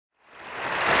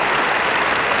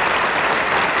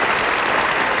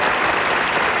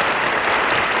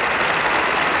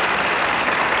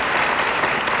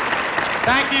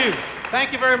Thank you.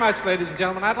 Thank you very much, ladies and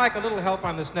gentlemen. I'd like a little help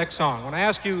on this next song. When I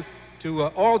ask you to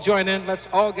all join in, let's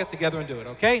all get together and do it,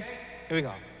 okay? Here we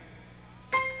go.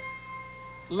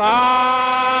 La,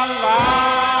 la,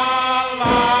 la,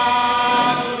 la,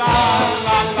 la, la,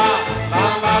 la, la,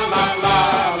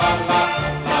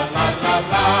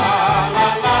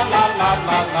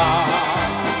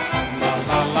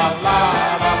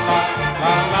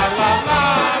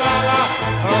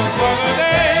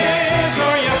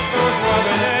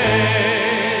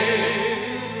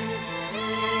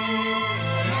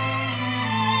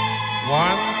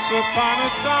 upon a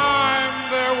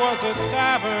time there was a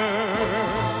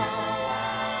tavern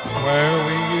where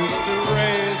we used to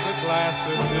raise a glass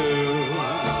or two.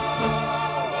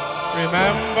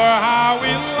 Remember how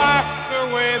we laughed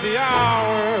away the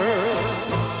hours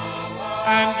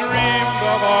and dreamed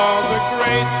of all the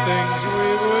great things we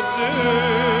would do.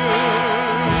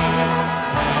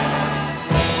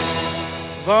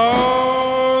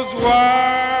 Those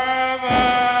were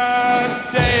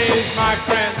the days, my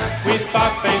friend. We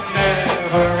thought they'd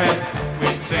never end.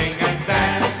 We'd sing and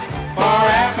dance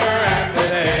forever and a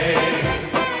day.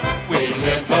 We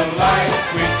lived the life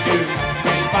we choose.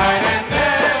 We'd fight and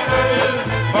never lose,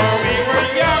 for we were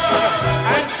young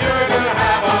and sure to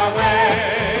have our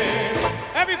way.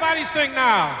 Everybody sing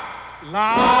now.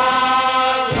 La,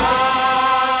 la, la.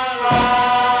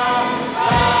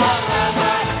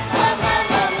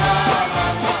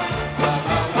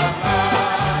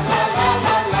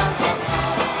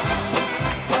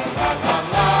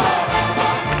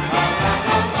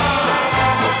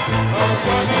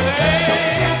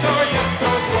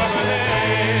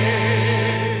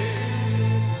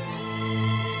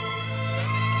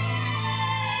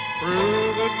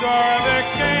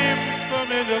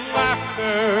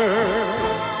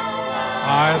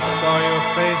 I saw your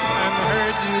face and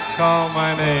heard you call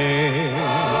my name.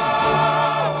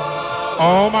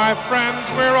 Oh, my friends,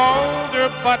 we're older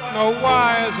but no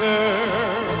wiser,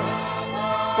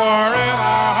 for in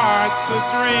our hearts the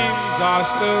dreams are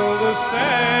still the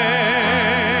same.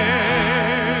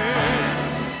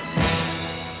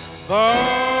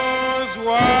 Those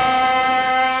were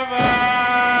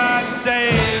the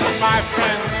days, my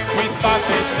friends, we thought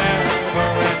they'd never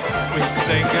end. We'd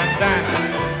sing and dance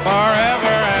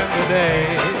forever and a day.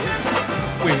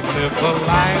 We'd live the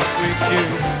life we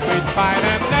choose. We'd fight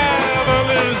and never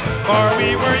lose, for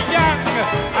we were young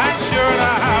and sure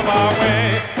to have our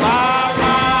way. La,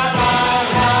 la, la, la,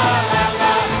 la, la,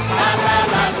 la, la,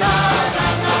 la, la,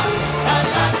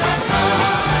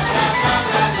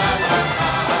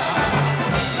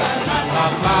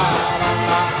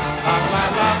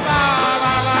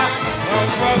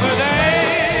 those were the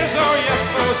days, oh yes,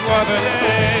 those were the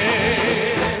days.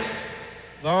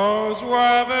 Those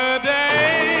were the days.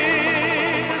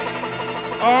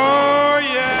 Oh,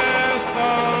 yes,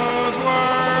 those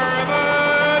were the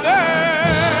days.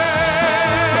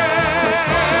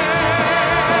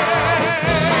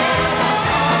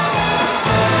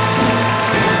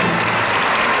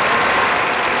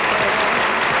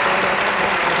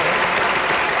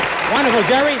 Wonderful,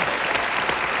 Jerry.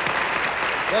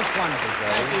 Just wonderful,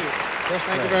 Jerry. Thank you. Just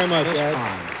Thank you very much, Ed.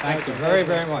 Thank you very,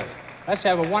 very much. Let's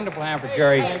have a wonderful hand for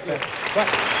Jerry. Thank you.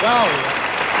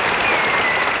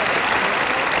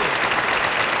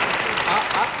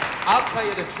 I'll tell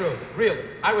you the truth, really.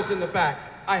 I was in the back.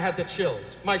 I had the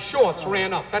chills. My shorts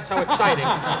ran up. That's how exciting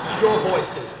your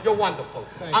voice is. You're wonderful.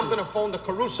 I'm going to phone the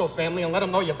Caruso family and let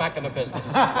them know you're back in the business.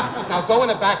 Now go in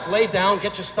the back, lay down,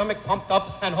 get your stomach pumped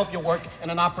up, and hope you work in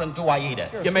an opera in Do I Eat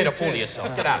It. You made a fool of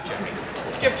yourself. Get out, Jerry.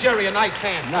 Give Jerry a nice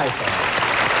hand. Nice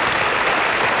hand.